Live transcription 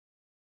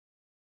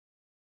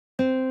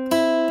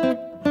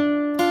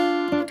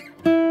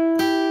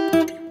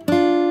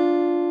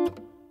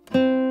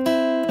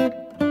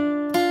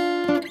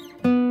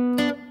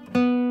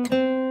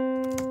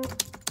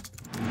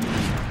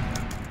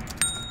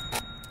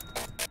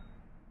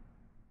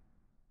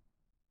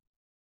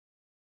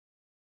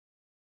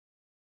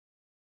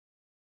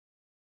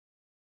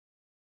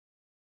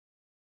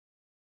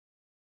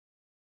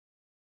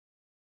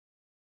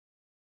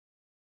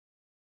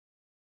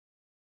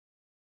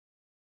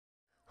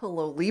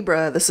Hello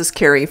Libra, this is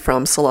Carrie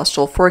from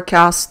Celestial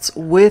Forecasts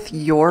with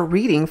your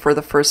reading for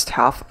the first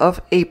half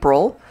of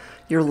April.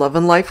 Your love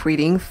and life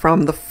reading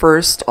from the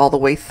 1st all the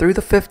way through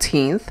the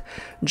 15th.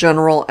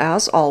 General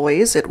as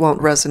always, it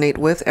won't resonate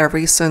with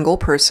every single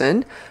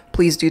person.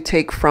 Please do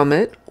take from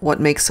it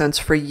what makes sense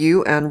for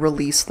you and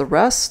release the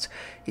rest.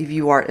 If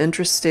you are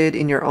interested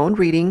in your own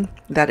reading,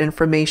 that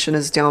information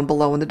is down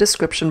below in the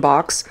description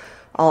box.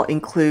 I'll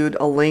include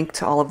a link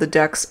to all of the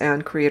decks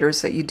and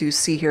creators that you do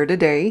see here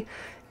today.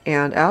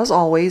 And as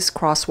always,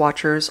 cross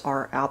watchers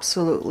are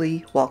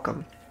absolutely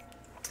welcome.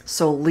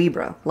 So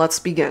Libra, let's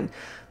begin.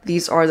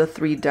 These are the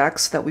 3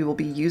 decks that we will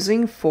be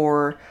using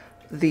for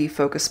the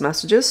focus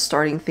messages,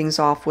 starting things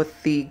off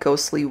with the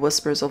Ghostly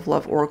Whispers of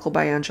Love Oracle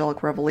by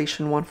Angelic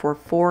Revelation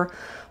 144.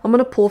 I'm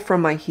going to pull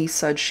from my He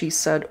Said, She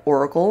Said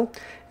Oracle,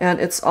 and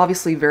it's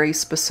obviously very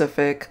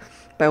specific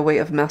by way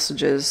of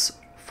messages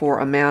for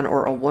a man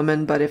or a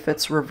woman, but if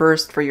it's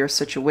reversed for your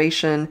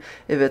situation,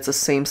 if it's a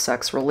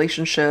same-sex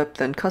relationship,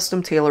 then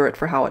custom tailor it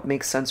for how it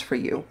makes sense for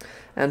you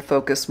and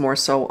focus more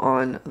so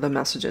on the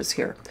messages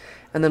here.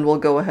 And then we'll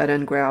go ahead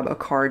and grab a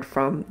card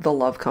from the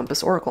Love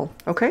Compass Oracle.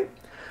 Okay,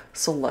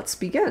 so let's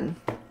begin.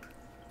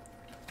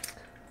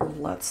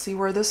 Let's see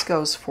where this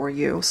goes for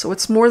you. So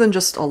it's more than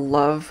just a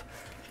love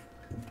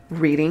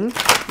reading.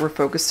 We're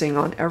focusing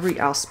on every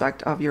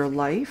aspect of your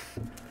life,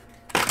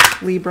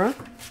 Libra.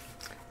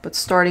 But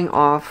starting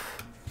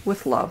off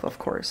with love, of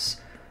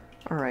course.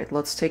 All right,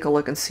 let's take a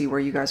look and see where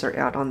you guys are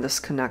at on this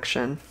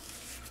connection.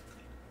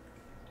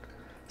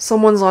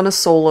 Someone's on a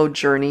solo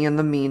journey in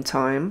the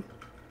meantime.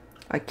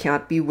 I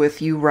can't be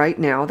with you right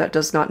now. That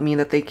does not mean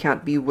that they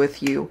can't be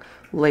with you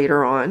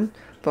later on,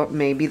 but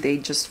maybe they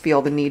just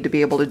feel the need to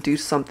be able to do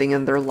something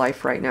in their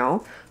life right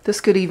now.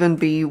 This could even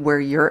be where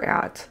you're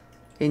at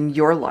in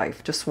your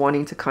life, just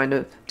wanting to kind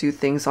of do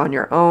things on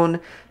your own,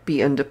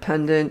 be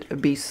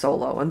independent, be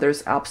solo, and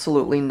there's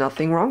absolutely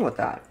nothing wrong with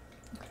that.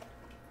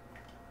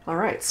 All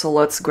right, so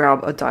let's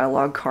grab a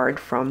dialogue card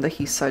from the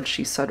He Said,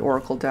 She Said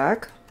Oracle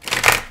deck.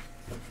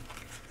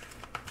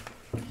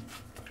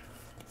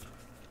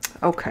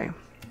 Okay,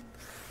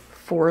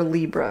 for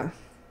Libra,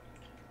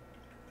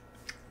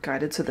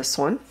 guided to this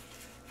one.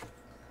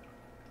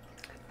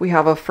 We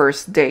have a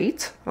first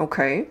date,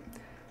 okay.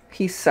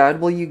 He said,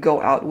 will you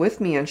go out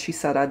with me? And she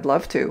said, I'd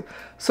love to.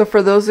 So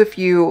for those of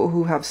you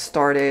who have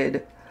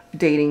started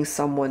dating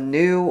someone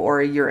new,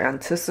 or you're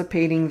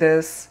anticipating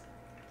this,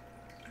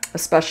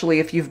 especially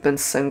if you've been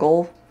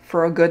single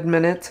for a good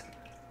minute,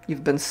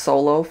 you've been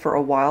solo for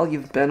a while,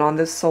 you've been on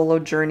this solo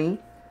journey.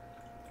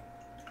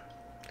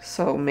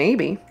 So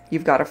maybe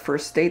you've got a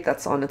first date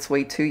that's on its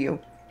way to you.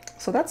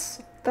 So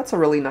that's a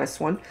really nice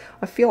one.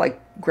 I feel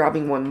like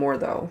grabbing one more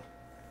though.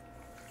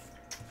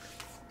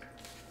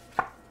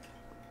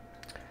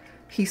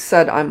 He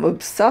said, I'm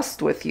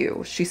obsessed with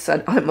you. She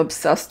said, I'm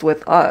obsessed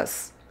with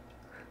us.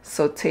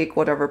 So take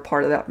whatever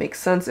part of that makes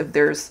sense. If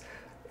there's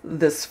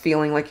this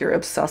feeling like you're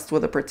obsessed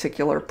with a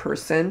particular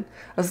person,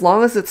 as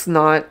long as it's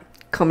not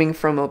coming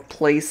from a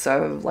place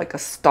of like a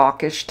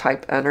stalkish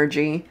type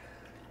energy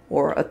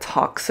or a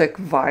toxic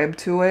vibe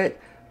to it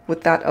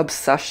with that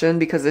obsession,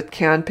 because it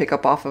can pick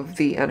up off of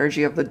the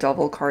energy of the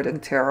Devil card in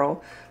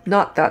tarot,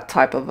 not that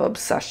type of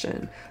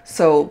obsession.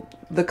 So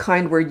the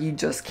kind where you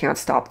just can't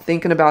stop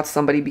thinking about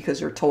somebody because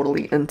you're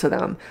totally into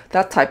them.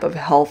 That type of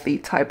healthy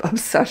type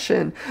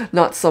obsession,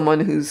 not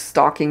someone who's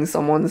stalking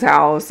someone's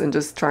house and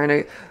just trying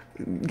to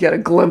get a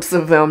glimpse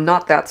of them.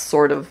 Not that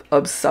sort of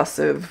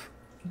obsessive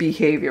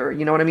behavior,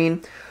 you know what I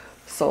mean?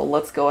 So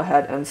let's go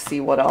ahead and see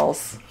what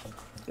else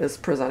is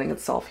presenting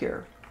itself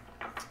here.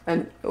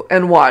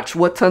 And watch,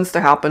 what tends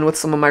to happen with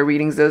some of my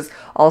readings is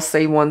I'll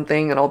say one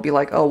thing and I'll be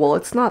like, oh, well,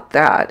 it's not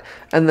that.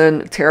 And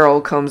then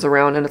tarot comes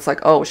around and it's like,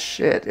 oh,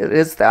 shit, it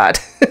is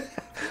that.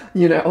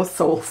 You know,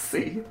 so we'll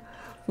see.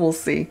 We'll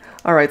see.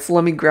 All right, so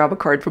let me grab a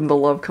card from the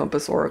Love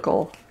Compass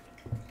Oracle.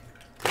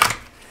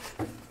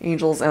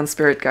 Angels and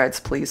spirit guides,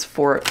 please,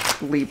 for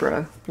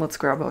Libra. Let's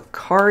grab a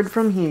card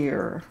from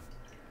here.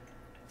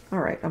 All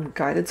right, I'm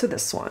guided to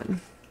this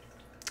one.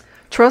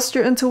 Trust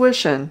your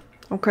intuition,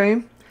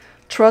 okay?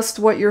 Trust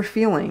what you're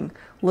feeling.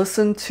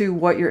 Listen to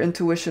what your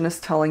intuition is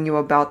telling you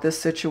about this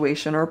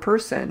situation or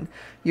person.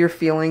 Your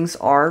feelings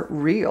are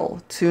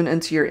real. Tune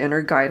into your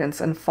inner guidance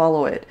and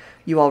follow it.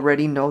 You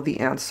already know the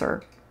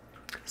answer.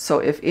 So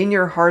if in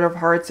your heart of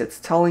hearts it's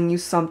telling you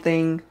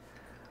something,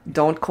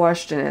 don't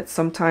question it.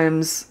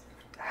 Sometimes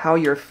how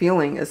you're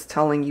feeling is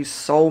telling you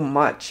so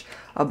much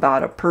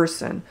about a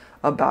person,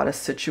 about a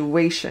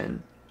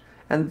situation.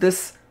 And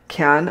this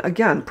can,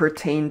 again,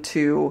 pertain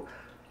to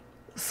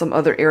some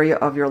other area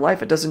of your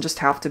life. It doesn't just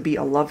have to be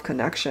a love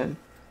connection.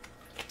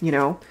 You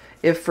know,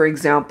 if, for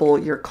example,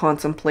 you're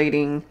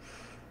contemplating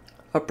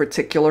a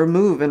particular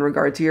move in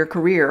regard to your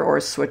career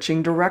or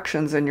switching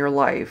directions in your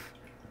life,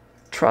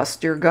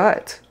 trust your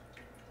gut.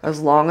 As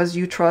long as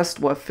you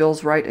trust what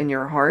feels right in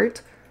your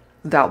heart,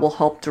 that will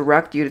help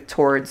direct you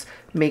towards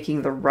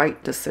making the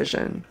right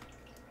decision.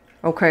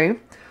 Okay,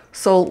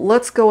 so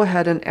let's go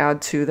ahead and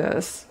add to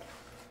this.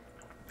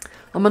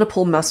 I'm going to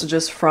pull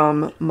messages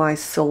from my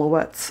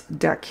silhouettes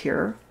deck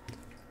here.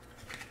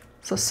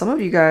 So some of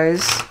you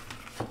guys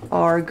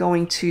are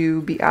going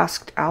to be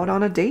asked out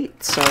on a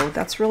date, so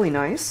that's really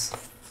nice.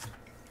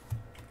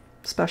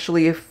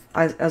 Especially if,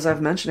 as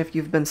I've mentioned, if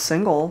you've been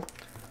single,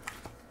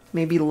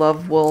 maybe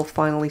love will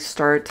finally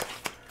start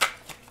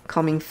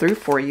coming through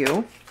for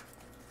you.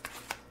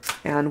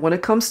 And when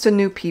it comes to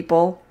new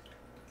people,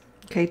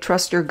 okay,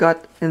 trust your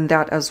gut in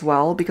that as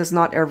well, because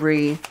not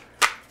every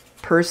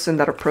person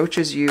that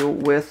approaches you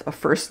with a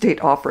first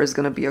date offer is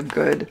going to be a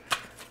good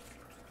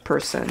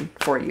person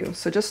for you.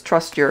 So just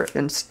trust your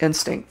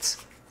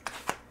instincts.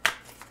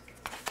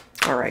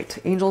 All right,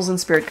 angels and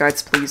spirit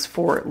guides, please,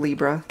 for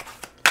Libra.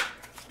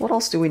 What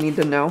else do we need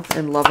to know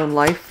in love and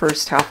life,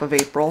 first half of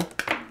April?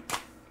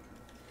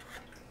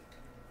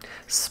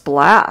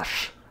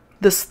 Splash!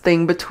 This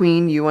thing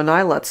between you and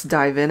I, let's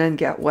dive in and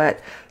get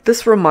wet.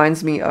 This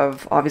reminds me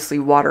of, obviously,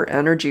 water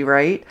energy,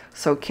 right?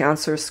 So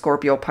Cancer,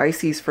 Scorpio,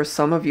 Pisces for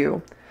some of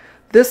you.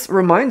 This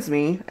reminds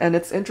me, and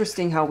it's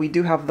interesting how we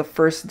do have the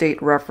first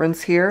date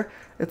reference here.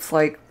 It's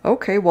like,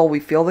 okay, well,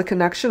 we feel the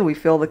connection, we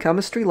feel the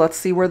chemistry. Let's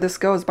see where this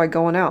goes by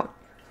going out.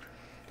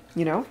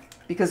 You know,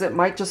 because it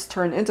might just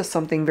turn into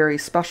something very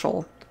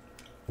special.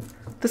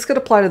 This could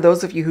apply to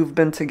those of you who've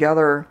been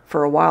together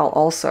for a while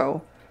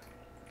also,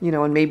 you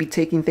know, and maybe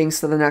taking things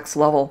to the next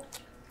level.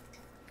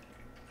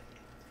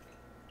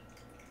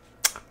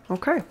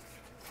 Okay.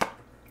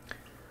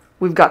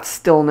 We've got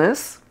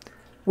stillness.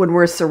 When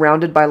we're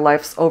surrounded by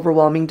life's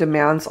overwhelming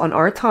demands on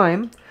our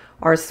time,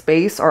 our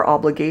space, our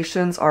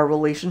obligations, our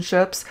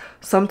relationships,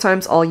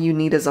 sometimes all you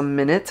need is a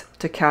minute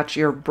to catch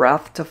your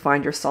breath to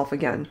find yourself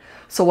again.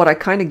 So what I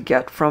kind of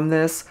get from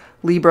this,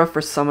 Libra,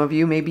 for some of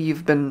you, maybe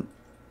you've been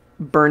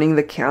burning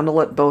the candle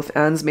at both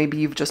ends. Maybe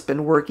you've just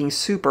been working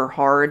super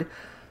hard,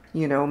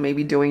 you know,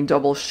 maybe doing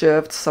double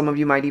shifts. Some of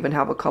you might even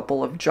have a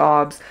couple of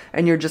jobs,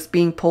 and you're just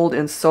being pulled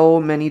in so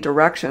many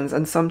directions.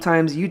 And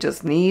sometimes you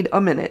just need a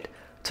minute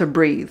to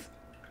breathe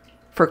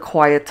for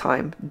quiet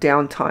time,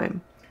 downtime.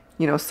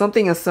 You know,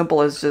 something as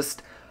simple as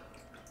just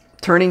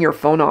turning your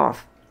phone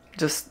off,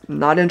 just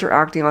not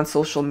interacting on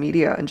social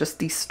media, and just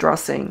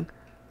de-stressing.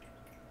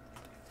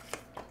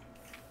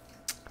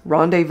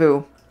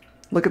 Rendezvous.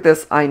 Look at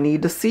this. I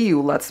need to see you.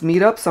 Let's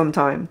meet up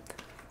sometime.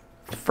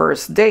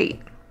 First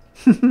date.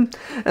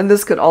 And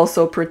this could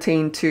also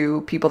pertain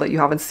to people that you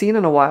haven't seen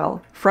in a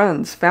while.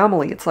 Friends,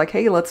 family. It's like,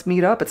 hey, let's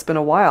meet up. It's been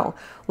a while.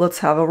 Let's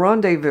have a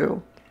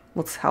rendezvous.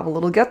 Let's have a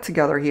little get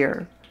together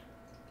here.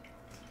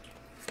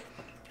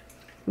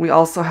 We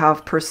also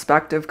have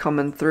perspective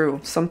coming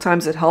through.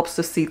 Sometimes it helps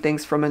to see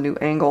things from a new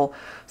angle.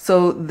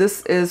 So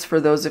this is for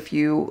those of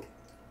you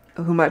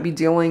who might be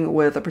dealing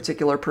with a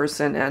particular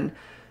person,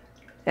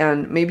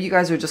 and maybe you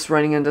guys are just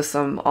running into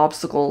some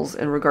obstacles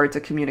in regard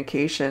to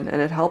communication,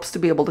 and it helps to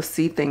be able to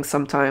see things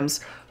sometimes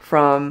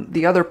from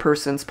the other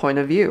person's point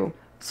of view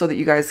so that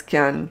you guys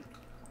can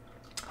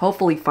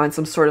hopefully find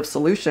some sort of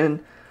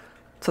solution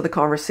to the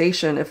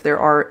conversation if there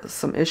are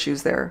some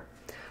issues there.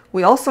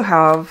 We also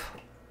have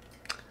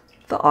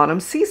the autumn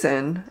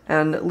season,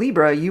 and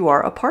Libra, you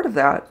are a part of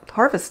that,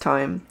 harvest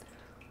time.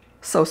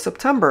 So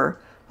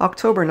September,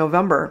 October,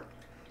 November.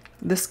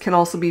 This can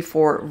also be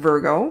for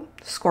Virgo,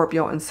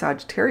 Scorpio, and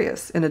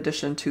Sagittarius, in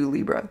addition to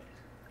Libra.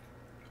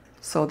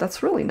 So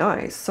that's really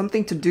nice.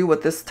 Something to do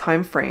with this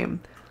time frame,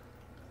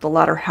 the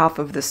latter half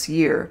of this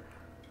year.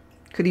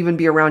 Could even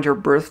be around your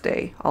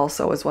birthday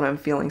also, is what I'm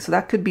feeling. So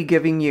that could be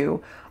giving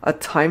you a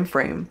time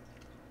frame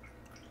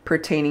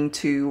pertaining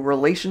to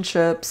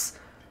relationships,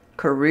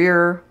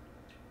 career,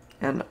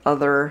 and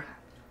other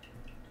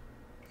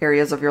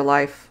areas of your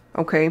life.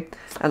 Okay.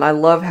 And I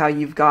love how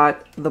you've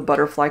got the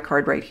butterfly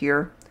card right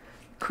here.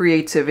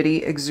 Creativity,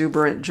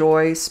 exuberant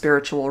joy,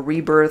 spiritual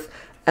rebirth,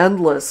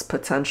 endless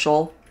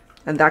potential.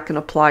 And that can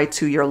apply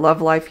to your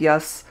love life,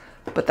 yes,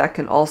 but that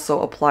can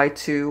also apply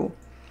to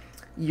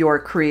your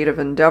creative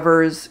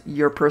endeavors,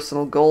 your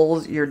personal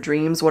goals, your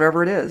dreams,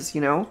 whatever it is, you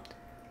know.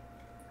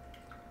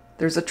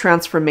 There's a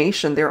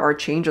transformation. There are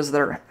changes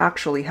that are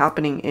actually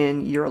happening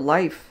in your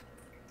life.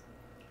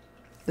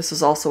 This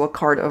is also a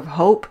card of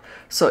hope.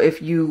 So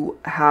if you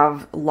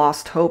have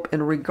lost hope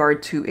in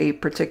regard to a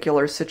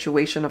particular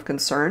situation of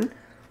concern,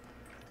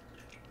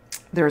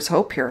 there's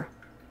hope here.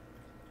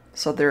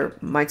 So there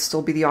might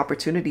still be the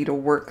opportunity to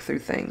work through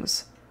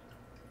things.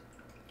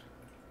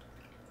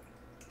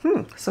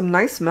 Some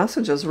nice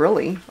messages,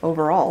 really,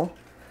 overall.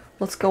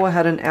 Let's go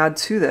ahead and add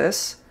to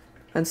this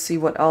and see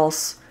what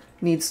else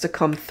needs to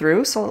come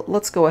through. So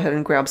let's go ahead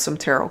and grab some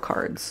tarot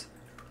cards.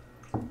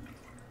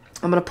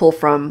 I'm going to pull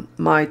from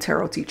my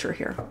tarot teacher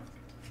here.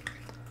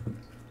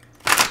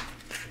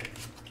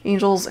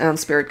 Angels and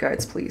spirit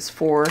guides, please,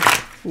 for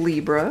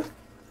Libra.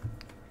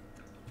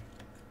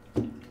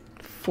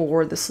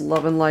 For this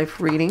love and life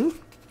reading.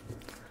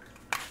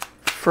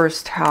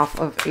 First half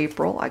of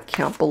April. I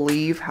can't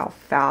believe how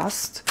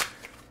fast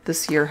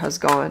this year has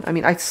gone. I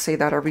mean, I say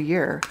that every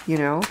year, you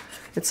know.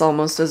 It's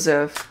almost as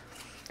if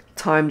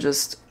time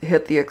just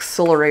hit the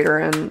accelerator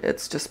and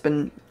it's just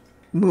been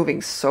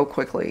moving so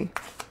quickly.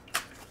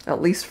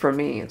 At least for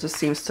me, it just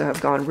seems to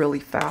have gone really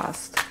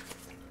fast.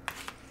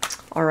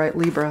 All right,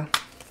 Libra,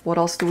 what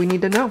else do we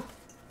need to know?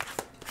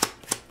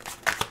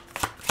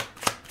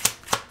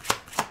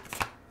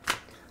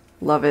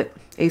 Love it.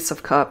 Ace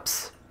of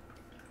Cups.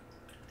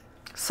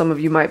 Some of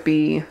you might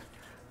be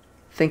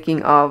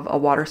thinking of a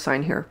water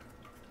sign here.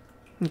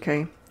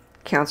 Okay.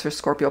 Cancer,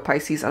 Scorpio,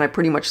 Pisces. And I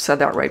pretty much said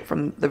that right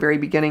from the very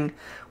beginning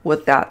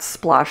with that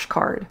splash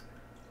card.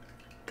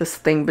 This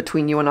thing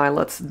between you and I,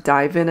 let's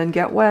dive in and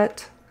get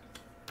wet.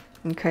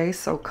 Okay,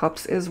 so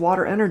Cups is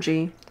water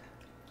energy.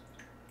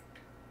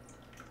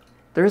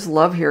 There's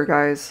love here,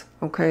 guys.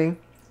 Okay.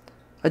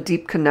 A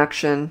deep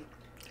connection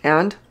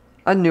and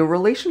a new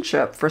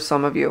relationship for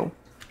some of you.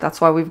 That's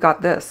why we've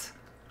got this.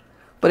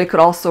 But it could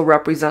also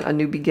represent a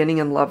new beginning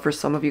in love for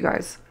some of you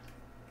guys.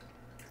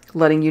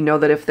 Letting you know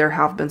that if there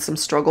have been some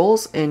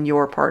struggles in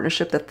your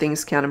partnership, that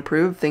things can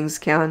improve, things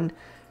can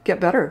get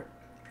better.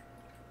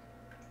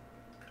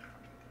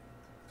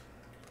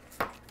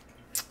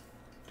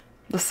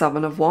 The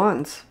Seven of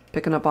Wands,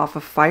 picking up off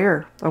of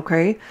fire,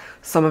 okay?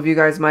 Some of you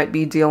guys might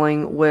be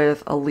dealing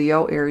with a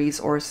Leo, Aries,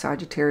 or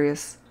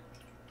Sagittarius.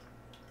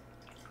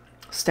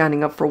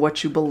 Standing up for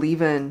what you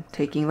believe in,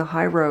 taking the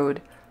high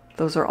road.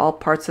 Those are all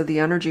parts of the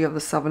energy of the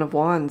Seven of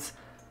Wands.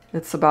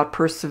 It's about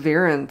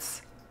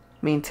perseverance,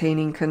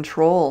 maintaining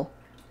control,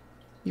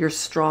 your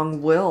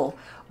strong will.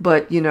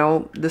 But, you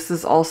know, this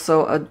is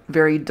also a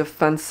very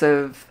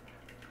defensive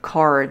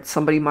card.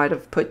 Somebody might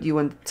have put you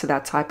into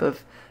that type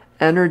of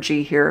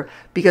energy here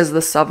because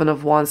the Seven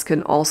of Wands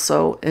can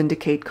also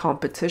indicate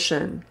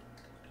competition.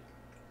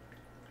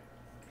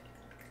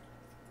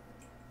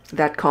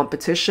 That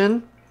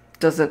competition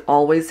doesn't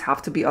always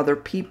have to be other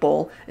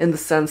people in the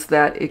sense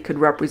that it could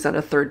represent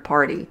a third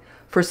party.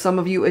 For some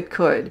of you, it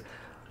could.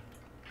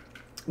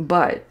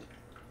 But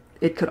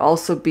it could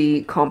also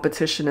be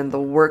competition in the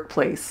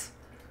workplace.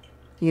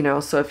 You know,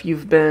 so if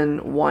you've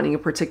been wanting a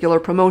particular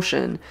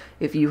promotion,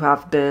 if you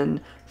have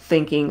been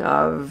thinking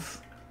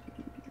of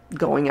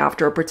going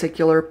after a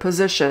particular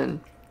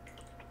position,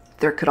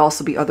 there could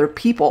also be other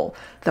people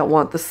that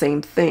want the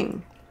same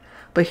thing.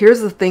 But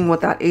here's the thing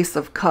with that Ace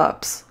of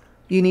Cups.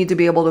 You need to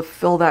be able to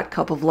fill that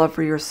cup of love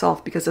for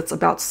yourself because it's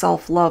about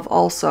self-love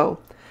also.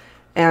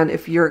 And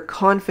if you're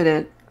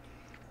confident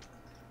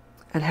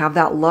and have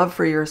that love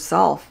for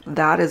yourself,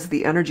 that is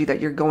the energy that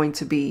you're going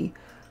to be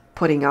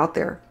putting out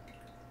there.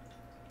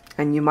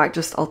 And you might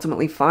just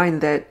ultimately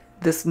find that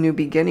this new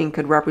beginning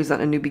could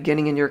represent a new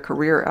beginning in your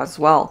career as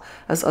well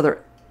as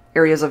other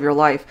areas of your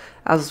life,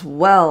 as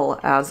well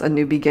as a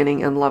new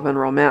beginning in love and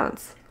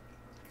romance.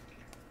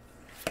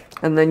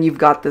 And then you've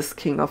got this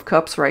King of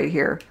Cups right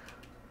here.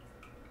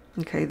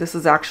 Okay, this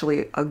is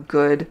actually a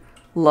good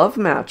love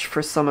match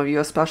for some of you,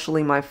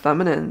 especially my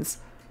feminines.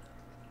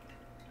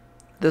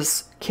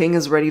 This King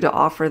is ready to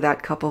offer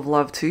that cup of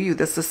love to you.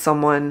 This is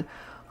someone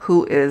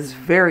who is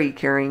very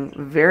caring,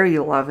 very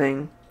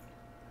loving,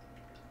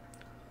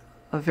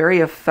 a very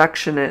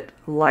affectionate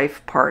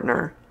life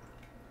partner.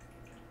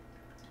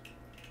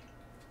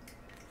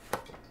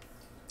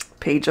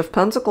 Page of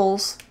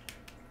Pentacles.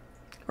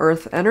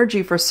 Earth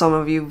energy for some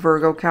of you,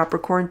 Virgo,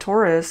 Capricorn,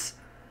 Taurus.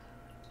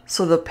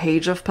 So the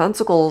Page of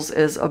Pentacles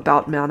is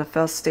about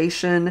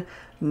manifestation,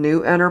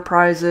 new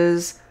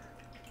enterprises,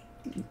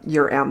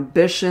 your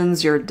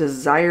ambitions, your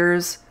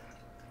desires.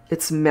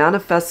 It's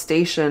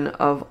manifestation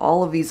of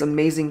all of these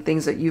amazing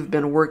things that you've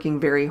been working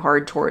very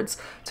hard towards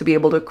to be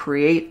able to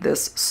create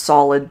this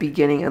solid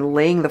beginning and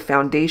laying the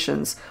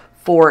foundations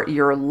for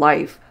your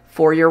life,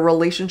 for your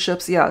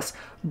relationships, yes.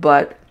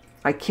 But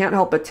I can't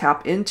help but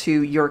tap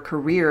into your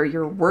career,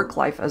 your work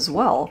life as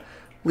well,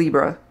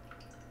 Libra.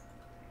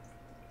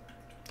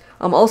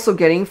 I'm also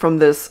getting from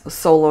this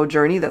solo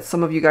journey that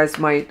some of you guys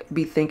might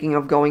be thinking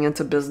of going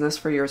into business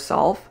for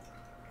yourself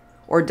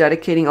or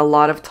dedicating a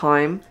lot of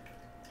time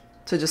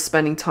to just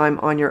spending time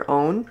on your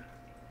own.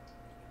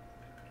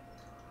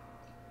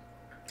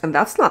 And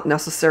that's not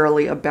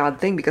necessarily a bad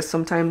thing because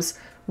sometimes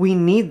we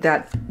need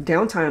that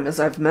downtime, as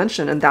I've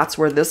mentioned, and that's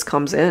where this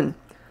comes in.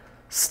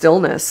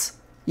 Stillness,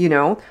 you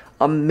know,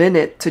 a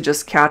minute to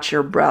just catch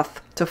your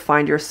breath, to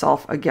find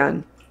yourself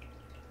again.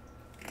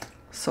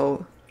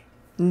 So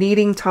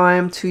needing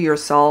time to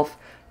yourself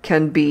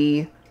can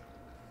be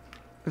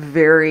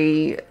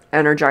very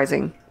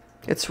energizing.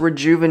 It's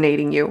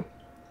rejuvenating you.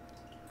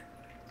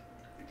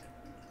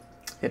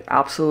 It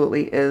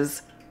absolutely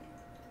is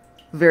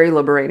very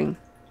liberating.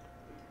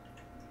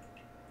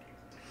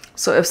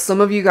 So if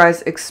some of you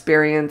guys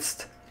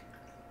experienced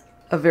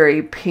a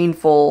very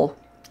painful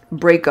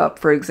breakup,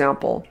 for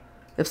example,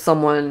 if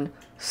someone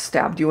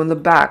stabbed you in the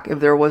back, if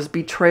there was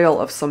betrayal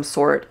of some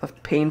sort,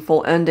 of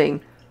painful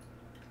ending,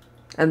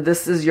 and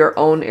this is your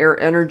own air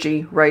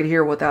energy right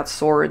here with that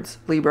swords,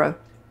 Libra.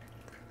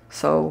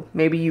 So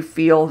maybe you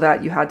feel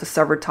that you had to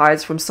sever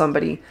ties from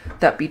somebody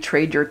that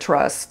betrayed your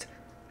trust.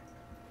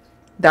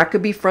 That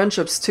could be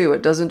friendships too.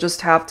 It doesn't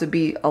just have to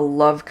be a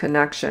love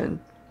connection.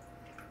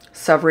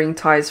 Severing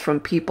ties from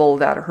people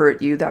that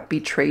hurt you, that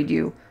betrayed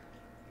you,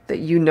 that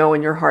you know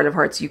in your heart of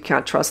hearts you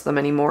can't trust them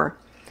anymore.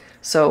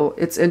 So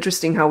it's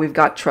interesting how we've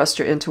got trust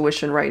your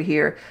intuition right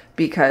here,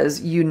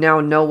 because you now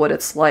know what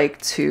it's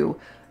like to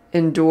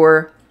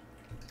endure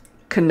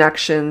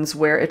connections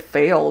where it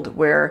failed,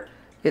 where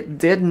it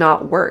did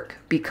not work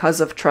because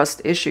of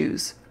trust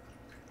issues.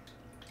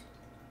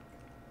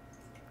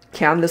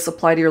 Can this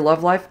apply to your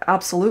love life?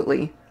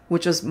 Absolutely.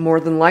 Which is more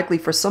than likely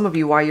for some of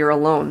you why you're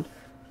alone,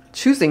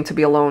 choosing to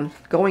be alone,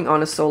 going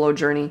on a solo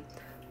journey,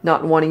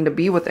 not wanting to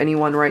be with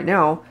anyone right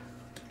now.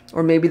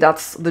 Or maybe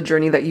that's the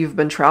journey that you've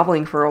been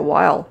traveling for a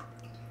while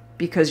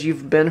because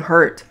you've been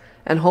hurt.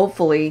 And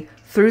hopefully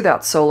through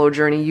that solo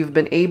journey, you've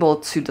been able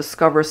to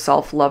discover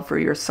self-love for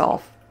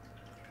yourself.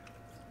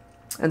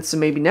 And so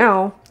maybe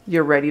now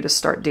you're ready to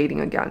start dating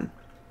again.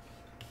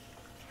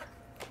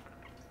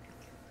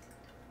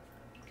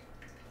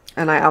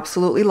 And I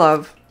absolutely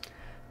love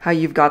how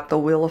you've got the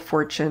Wheel of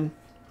Fortune.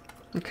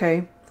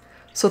 Okay,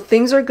 so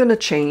things are going to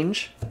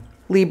change,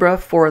 Libra,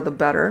 for the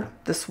better.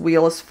 This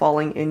wheel is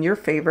falling in your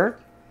favor.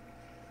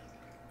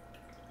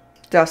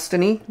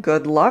 Destiny,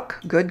 good luck,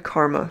 good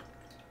karma,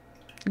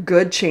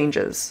 good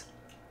changes,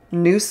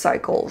 new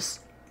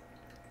cycles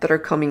that are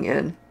coming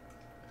in.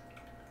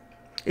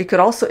 It could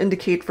also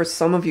indicate for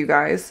some of you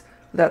guys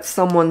that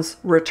someone's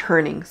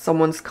returning,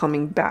 someone's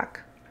coming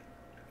back.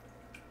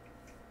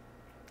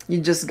 You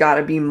just got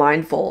to be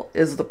mindful,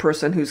 is the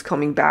person who's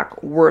coming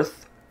back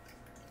worth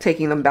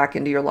taking them back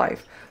into your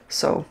life?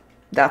 So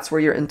that's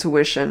where your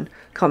intuition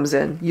comes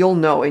in. You'll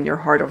know in your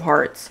heart of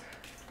hearts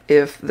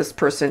if this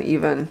person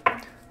even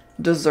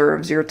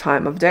deserves your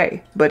time of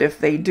day. But if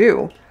they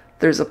do,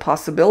 there's a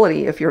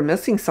possibility, if you're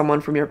missing someone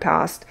from your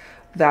past,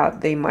 that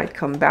they might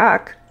come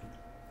back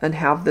and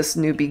have this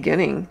new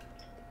beginning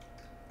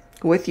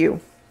with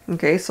you.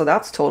 Okay, so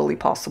that's totally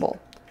possible.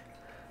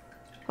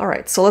 All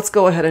right, so let's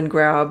go ahead and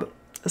grab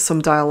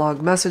some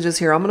dialogue messages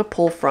here. I'm going to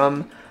pull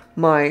from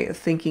my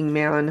Thinking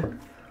Man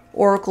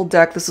Oracle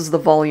deck. This is the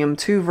Volume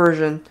 2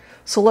 version.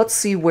 So let's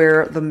see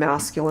where the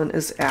masculine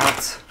is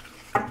at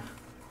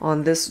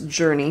on this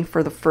journey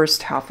for the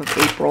first half of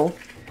April.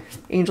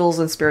 Angels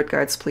and spirit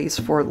guides, please,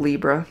 for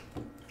Libra.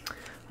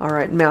 All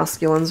right,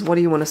 masculines, what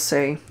do you want to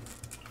say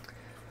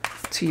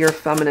to your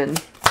feminine?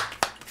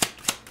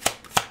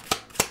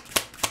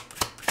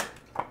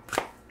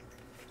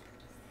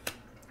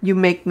 You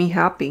make me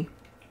happy.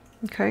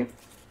 Okay.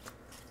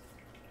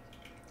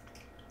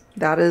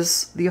 That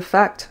is the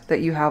effect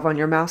that you have on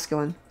your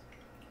masculine.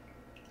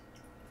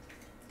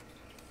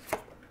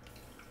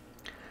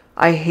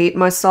 I hate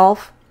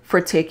myself for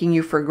taking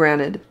you for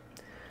granted.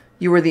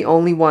 You were the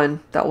only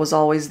one that was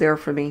always there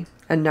for me.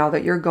 And now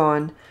that you're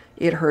gone,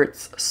 it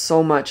hurts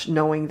so much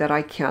knowing that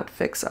I can't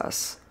fix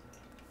us.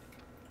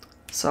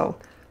 So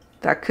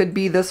that could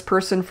be this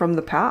person from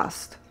the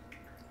past,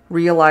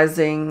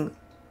 realizing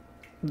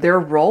their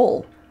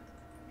role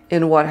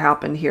in what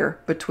happened here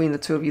between the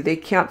two of you. They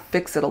can't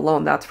fix it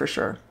alone, that's for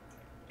sure.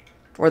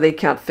 Or they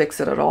can't fix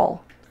it at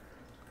all.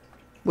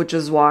 Which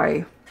is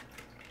why,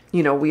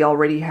 you know, we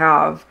already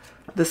have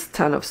this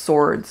Ten of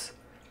Swords.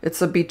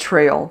 It's a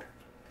betrayal.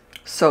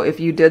 So if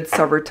you did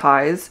sever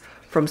ties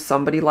from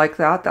somebody like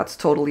that, that's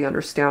totally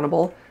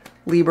understandable,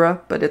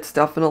 Libra, but it's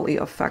definitely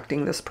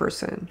affecting this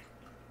person.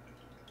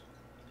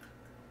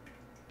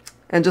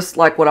 And just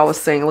like what I was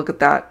saying, look at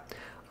that.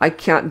 I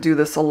can't do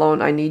this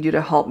alone. I need you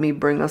to help me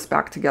bring us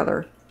back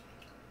together.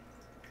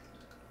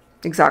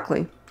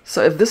 Exactly.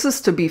 So if this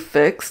is to be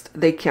fixed,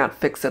 they can't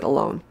fix it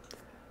alone.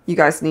 You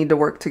guys need to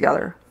work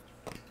together.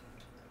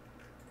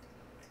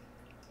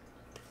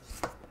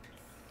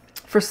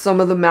 For some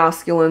of the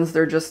masculines,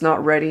 they're just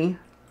not ready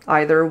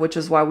either, which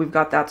is why we've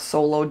got that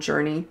solo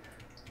journey,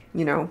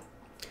 you know.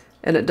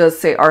 And it does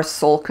say our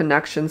soul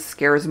connection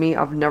scares me.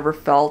 I've never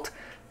felt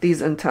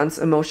these intense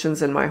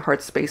emotions in my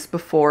heart space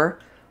before.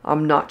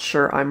 I'm not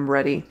sure I'm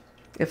ready.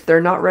 If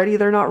they're not ready,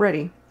 they're not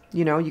ready.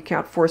 You know, you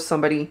can't force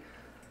somebody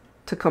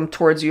to come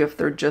towards you if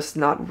they're just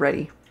not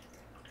ready.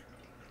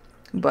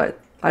 But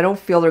I don't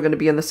feel they're going to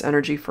be in this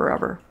energy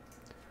forever.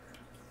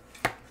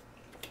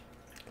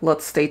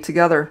 Let's stay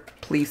together.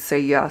 Please say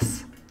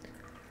yes.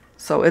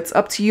 So it's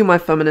up to you, my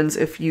feminines,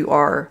 if you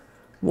are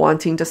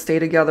wanting to stay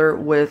together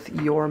with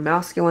your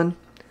masculine.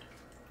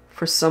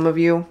 For some of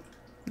you,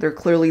 they're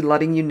clearly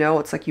letting you know,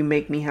 it's like, you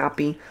make me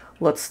happy.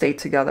 Let's stay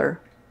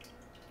together.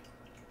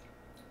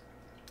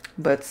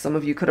 But some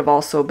of you could have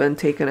also been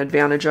taken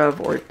advantage of,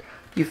 or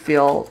you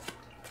feel,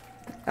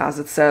 as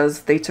it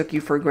says, they took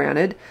you for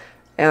granted.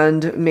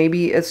 And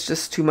maybe it's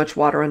just too much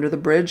water under the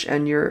bridge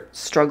and you're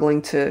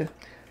struggling to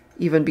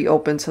even be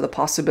open to the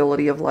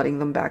possibility of letting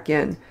them back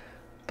in.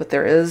 But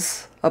there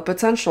is a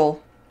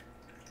potential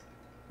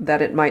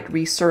that it might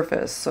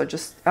resurface. So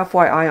just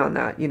FYI on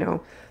that, you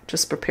know,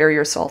 just prepare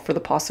yourself for the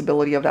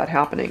possibility of that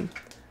happening.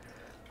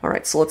 All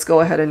right, so let's go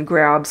ahead and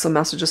grab some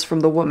messages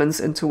from the Woman's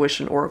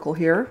Intuition Oracle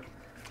here.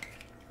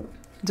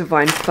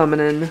 Divine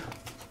Feminine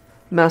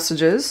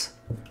messages.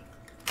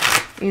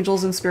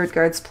 Angels and spirit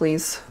guides,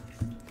 please,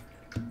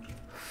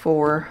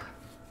 for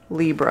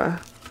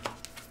Libra.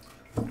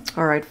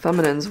 All right,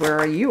 feminines, where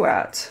are you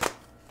at?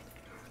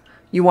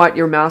 You want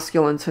your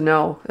masculine to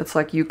know. It's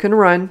like, you can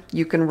run,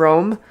 you can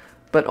roam,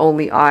 but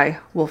only I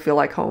will feel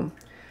like home.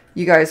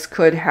 You guys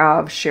could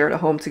have shared a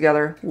home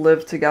together,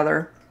 lived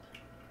together.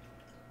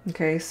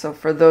 Okay, so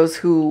for those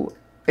who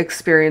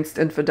experienced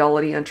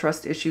infidelity and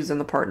trust issues in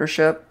the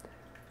partnership,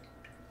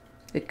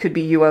 it could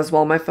be you as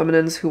well, my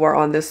feminines, who are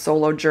on this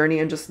solo journey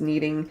and just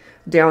needing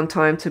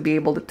downtime to be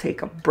able to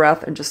take a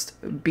breath and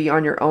just be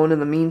on your own in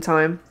the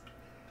meantime.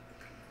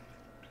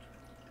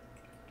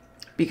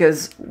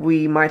 Because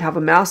we might have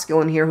a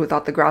masculine here who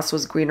thought the grass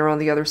was greener on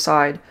the other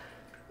side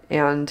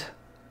and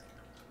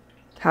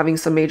having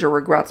some major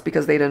regrets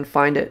because they didn't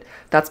find it.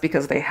 That's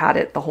because they had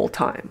it the whole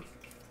time.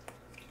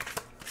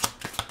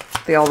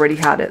 They already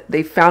had it.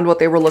 They found what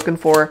they were looking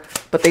for,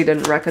 but they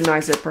didn't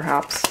recognize it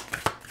perhaps.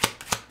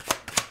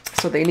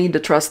 So they need to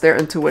trust their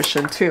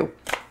intuition too.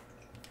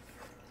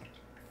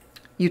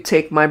 You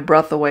take my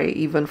breath away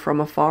even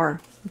from afar,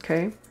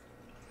 okay?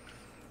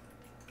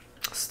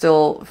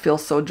 Still feel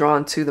so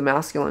drawn to the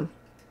masculine.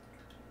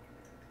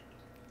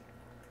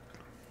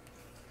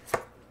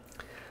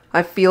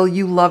 I feel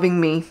you loving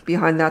me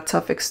behind that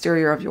tough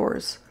exterior of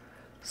yours.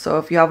 So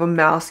if you have a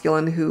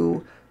masculine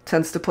who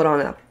tends to put on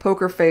a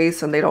poker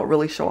face and they don't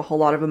really show a whole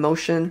lot of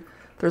emotion,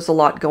 there's a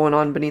lot going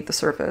on beneath the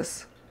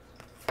surface.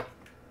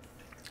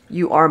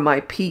 You are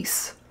my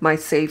peace, my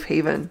safe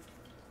haven.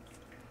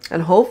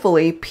 And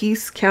hopefully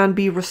peace can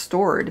be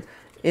restored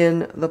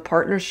in the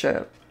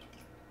partnership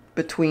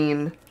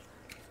between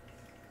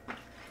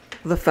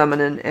the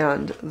feminine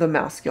and the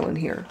masculine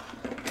here.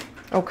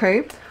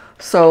 Okay,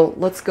 so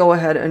let's go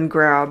ahead and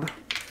grab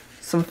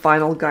some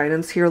final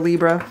guidance here,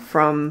 Libra,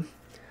 from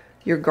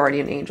your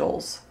guardian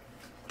angels.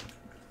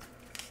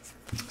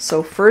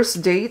 So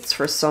first dates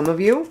for some of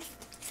you,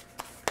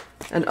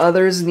 and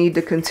others need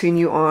to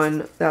continue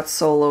on that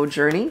solo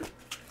journey.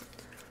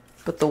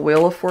 But the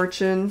Wheel of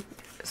Fortune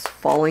is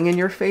falling in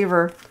your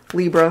favor,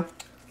 Libra.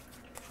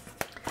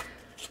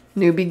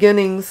 New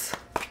beginnings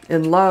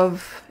in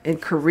love, in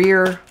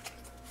career.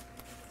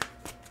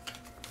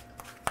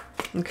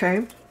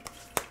 Okay.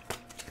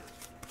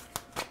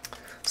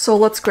 So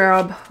let's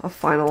grab a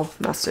final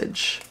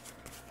message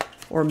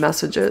or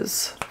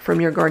messages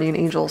from your guardian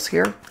angels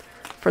here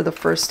for the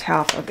first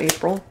half of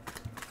April.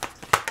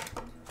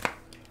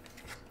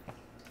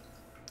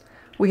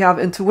 We have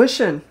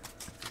intuition.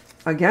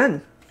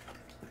 Again.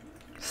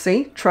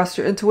 See? Trust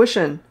your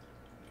intuition.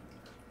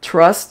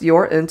 Trust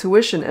your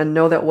intuition and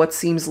know that what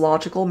seems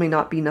logical may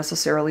not be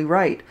necessarily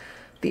right.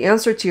 The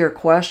answer to your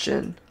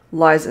question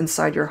lies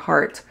inside your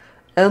heart.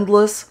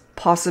 Endless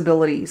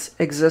possibilities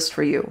exist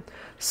for you.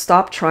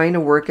 Stop trying to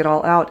work it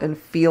all out and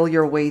feel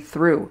your way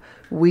through.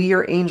 We,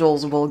 your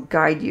angels, will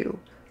guide you.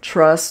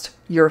 Trust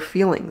your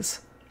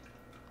feelings.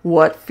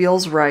 What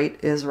feels right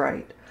is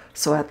right.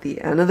 So at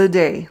the end of the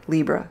day,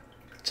 Libra,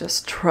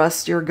 just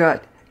trust your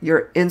gut,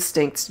 your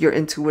instincts, your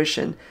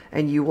intuition,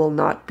 and you will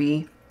not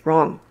be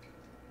wrong.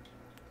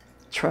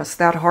 Trust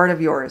that heart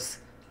of yours.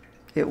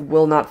 It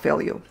will not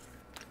fail you.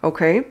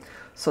 Okay?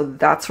 So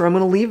that's where I'm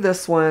going to leave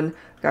this one.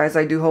 Guys,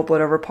 I do hope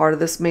whatever part of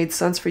this made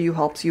sense for you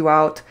helps you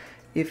out.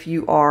 If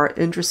you are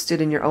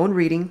interested in your own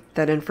reading,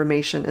 that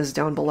information is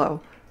down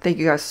below. Thank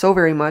you guys so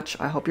very much.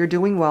 I hope you're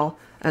doing well,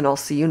 and I'll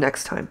see you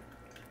next time.